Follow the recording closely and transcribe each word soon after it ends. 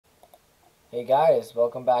Hey guys,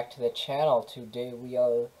 welcome back to the channel. Today we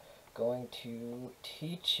are going to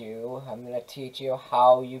I'm going to teach you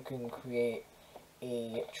how you can create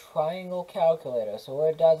a triangle calculator. So what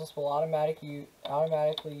it does is will automatically use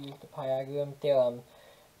the Pythagorean theorem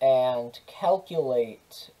and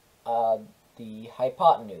calculate the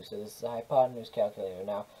hypotenuse. So this is a hypotenuse calculator.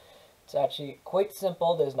 Now, it's actually quite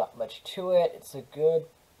simple. There's not much to it. It's a good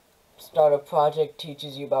starter project.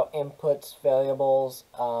 Teaches you about inputs, variables,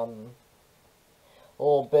 a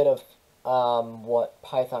little bit of what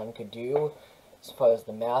Python could do as far as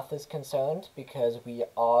the math is concerned, because we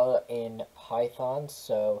are in Python.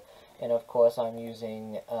 So, and of course I'm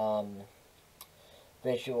using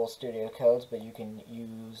Visual Studio Codes, but you can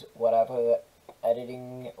use whatever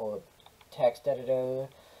editing or text editor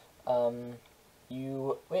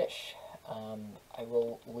you wish. I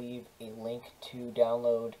will leave a link to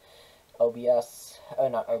download OBS,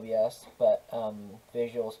 not OBS, but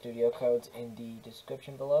Visual Studio Codes in the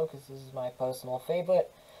description below, because this is my personal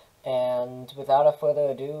favorite. And without a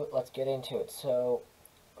further ado, let's get into it. So,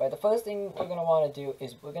 the first thing we're going to want to do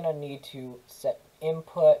is we're going to need to set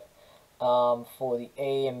input for the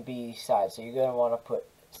A and B side. So you're going to want to put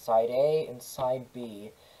side A and side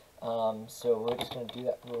B. So we're just going to do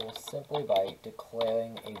that real simply by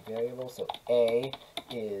declaring a variable. So A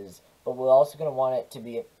is, but we're also going to want it to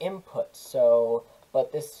be an input. So,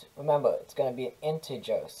 but this, remember, it's going to be an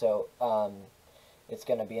integer. So it's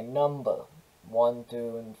going to be a number, 1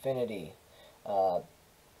 through infinity.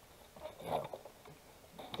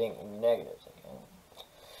 Being negatives again.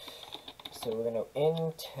 So we're going to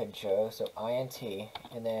integer, so int,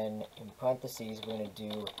 and then in parentheses we're going to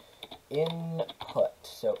do input.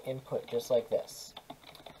 So input just like this.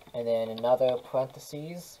 And then another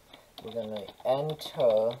parentheses, we're going to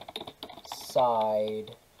enter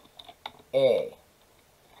side A.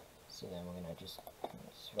 So then we're going to just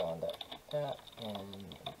round up that, and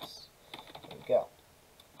there we go.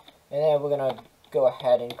 And then we're going to go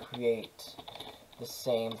ahead and create the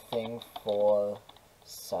same thing for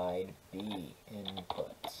side B,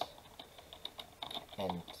 input,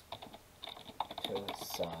 and to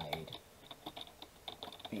side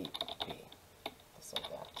B, just like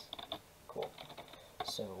that. Cool.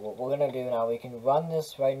 So what we're going to do now, we can run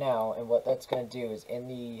this right now, and what that's going to do is in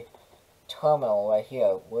the terminal right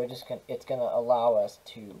here, it's going to allow us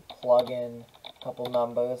to plug in a couple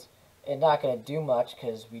numbers. It's not going to do much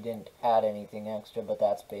because we didn't add anything extra, but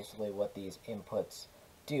that's basically what these inputs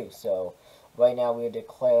do. So right now we're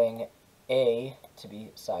declaring A to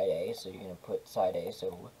be side A, so you're going to put side A,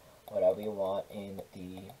 so whatever you want in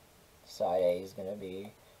the side A is going to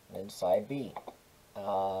be, and then side B.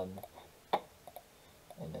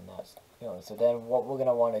 And then that's, so then what we're going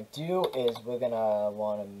to want to do is we're going to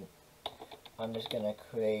want to, I'm just going to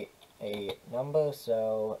create a number,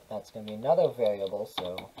 so that's going to be another variable,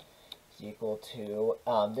 so it's equal to,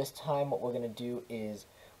 this time what we're going to do is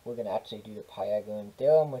we're going to actually do the Pythagorean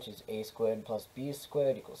theorem, which is a squared plus b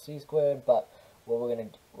squared equals c squared, but what we're going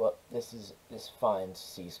to do, this finds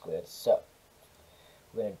c squared, so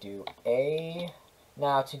we're going to do a,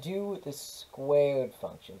 now to do the squared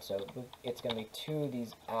function, so it's going to be 2 of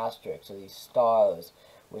these asterisks, or these stars,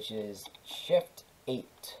 which is shift 8,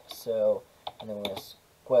 so, and then we're going to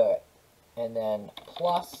square it, and then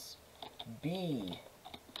plus b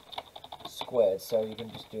squared, so you can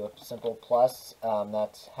just do a simple plus.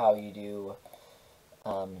 That's how you do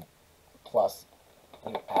plus.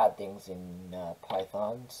 You add things in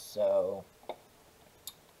Python. So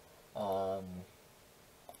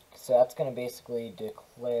so that's going to basically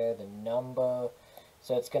declare the number.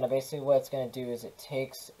 So it's going to basically, what it's going to do is it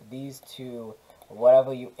takes these two,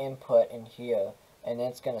 whatever you input in here, and then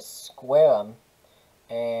it's going to square them,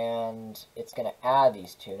 and it's going to add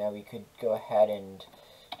these two. Now we could go ahead and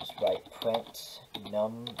just write print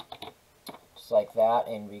num, just like that,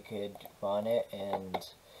 and we could run it, and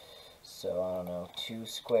so I don't know, 2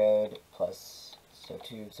 squared plus, so it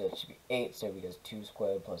should be 8, so because 2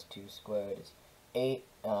 squared plus 2 squared is 8.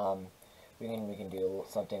 We can do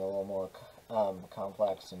something a little more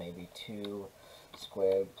complex, so maybe 2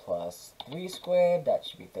 squared plus 3 squared, that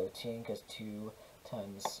should be 13, because 2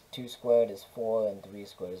 times 2 squared is 4, and 3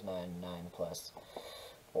 squared is 9, 9 plus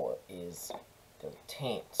 4 is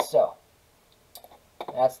 13. So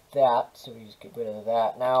that's that. So we just get rid of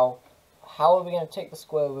that. Now, how are we going to take the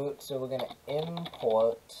square root? So we're going to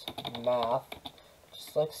import math,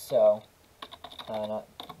 just like so.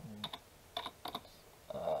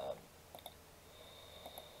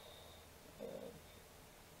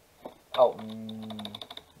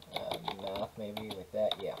 Math maybe like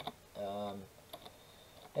that. Yeah.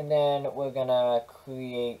 And then we're gonna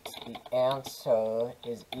create the answer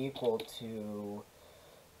is equal to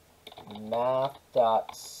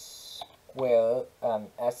math.square,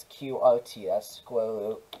 SQRT, that's square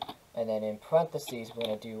root. And then in parentheses, we're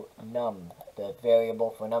gonna do num, the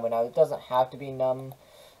variable for number. Now, it doesn't have to be num,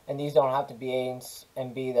 and these don't have to be A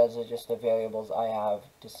and B. Those are just the variables I have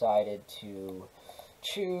decided to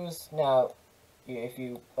choose. Now, if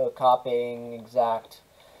you are copying exact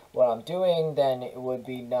what I'm doing, then it would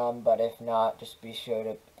be num, but if not, just be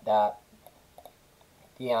sure that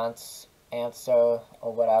the answer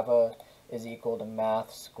or whatever is equal to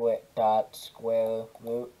math square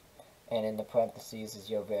root, and in the parentheses is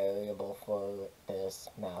your variable for this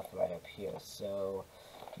math right up here. So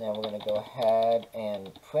now we're going to go ahead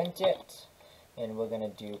and print it, and we're going to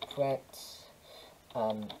do print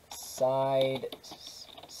side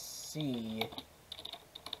C,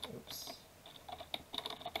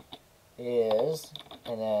 is,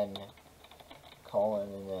 and then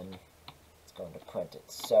colon, and then it's going to print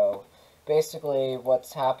it. So basically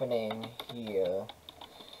what's happening here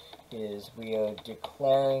is we are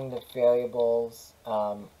declaring the variables.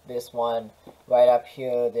 This one right up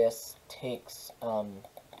here, this takes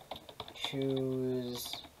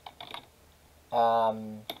choose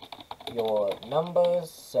your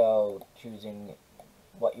numbers, so choosing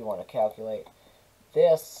what you want to calculate.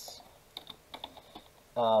 This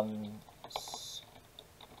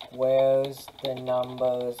squares the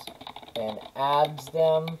numbers and adds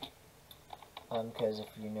them, because if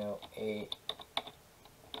you know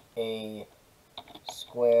a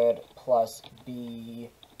squared plus b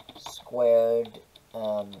squared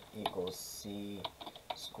equals c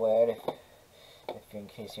squared, if in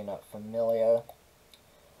case you're not familiar.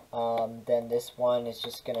 Then this one is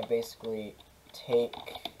just going to basically take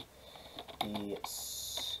the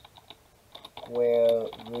square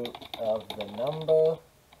root of the number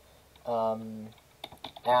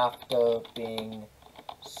after being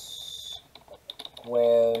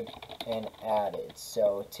squared and added.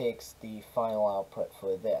 So it takes the final output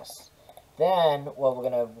for this. Then what we're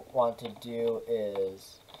going to want to do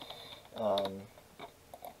is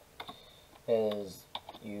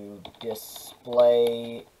you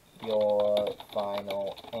display your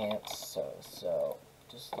final answer. So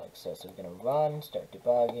just like so. So we're going to run, start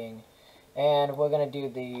debugging, and we're going to do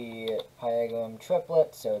the Pythagorean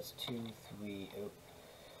triplet. So it's 2, 3,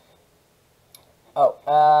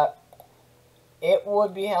 it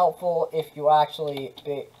would be helpful if you actually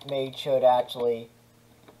made sure to actually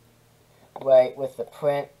write with the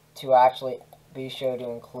print to actually be sure to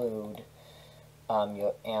include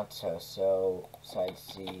your answer. So side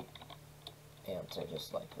C answer,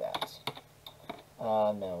 just like that.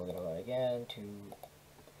 Now we're gonna run again to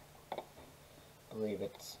I believe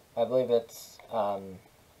it's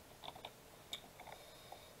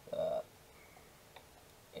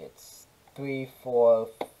it's 3, 4,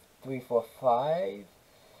 5.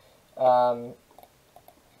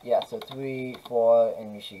 Yeah, so 3, 4,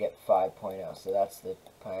 and you should get 5.0. So that's the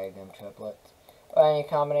Pythagorean triplet, or any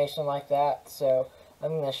combination like that. So I'm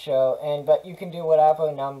going to show, but you can do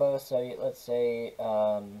whatever number. So let's say,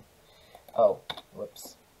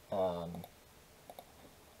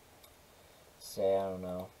 say, I don't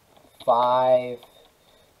know, 5,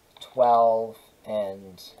 12,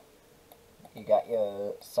 and you got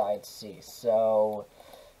your side C. So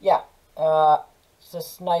yeah, it's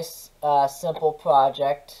just a nice, simple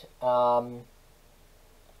project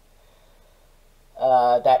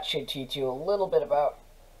that should teach you a little bit about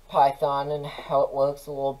Python and how it works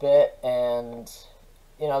a little bit, and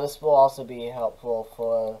you know, this will also be helpful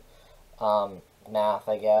for math,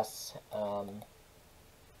 I guess.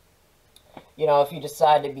 You know, if you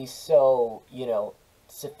decide to be so, you know,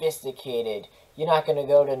 sophisticated, you're not going to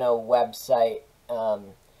go to no website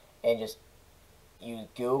and just use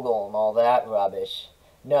Google and all that rubbish.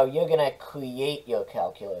 No, you're going to create your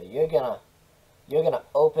calculator. You're going to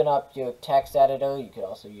open up your text editor. You could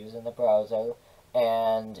also use it in the browser,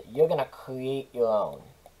 and you're going to create your own.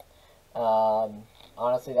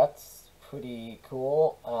 Honestly, that's pretty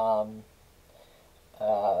cool.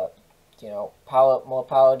 You know, more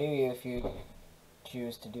power to you if you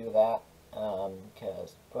choose to do that,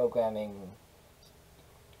 because programming,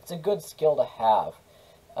 it's a good skill to have.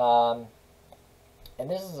 And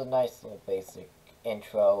this is a nice little basic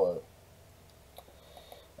intro,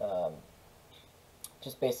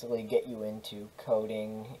 just basically get you into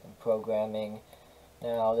coding and programming.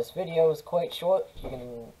 Now, this video is quite short,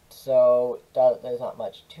 so there's not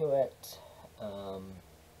much to it.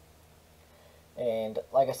 And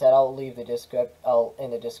like I said, I'll leave the in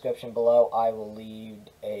the description below. I'll leave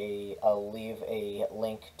a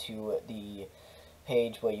link to the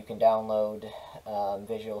page where you can download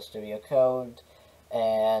Visual Studio Code.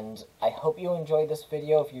 And I hope you enjoyed this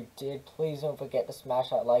video. If you did, please don't forget to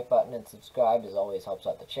smash that like button and subscribe. As always, helps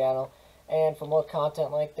out the channel. And for more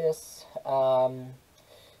content like this,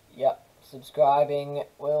 subscribing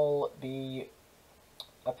will be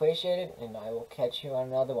appreciated, and I will catch you on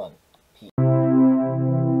another one.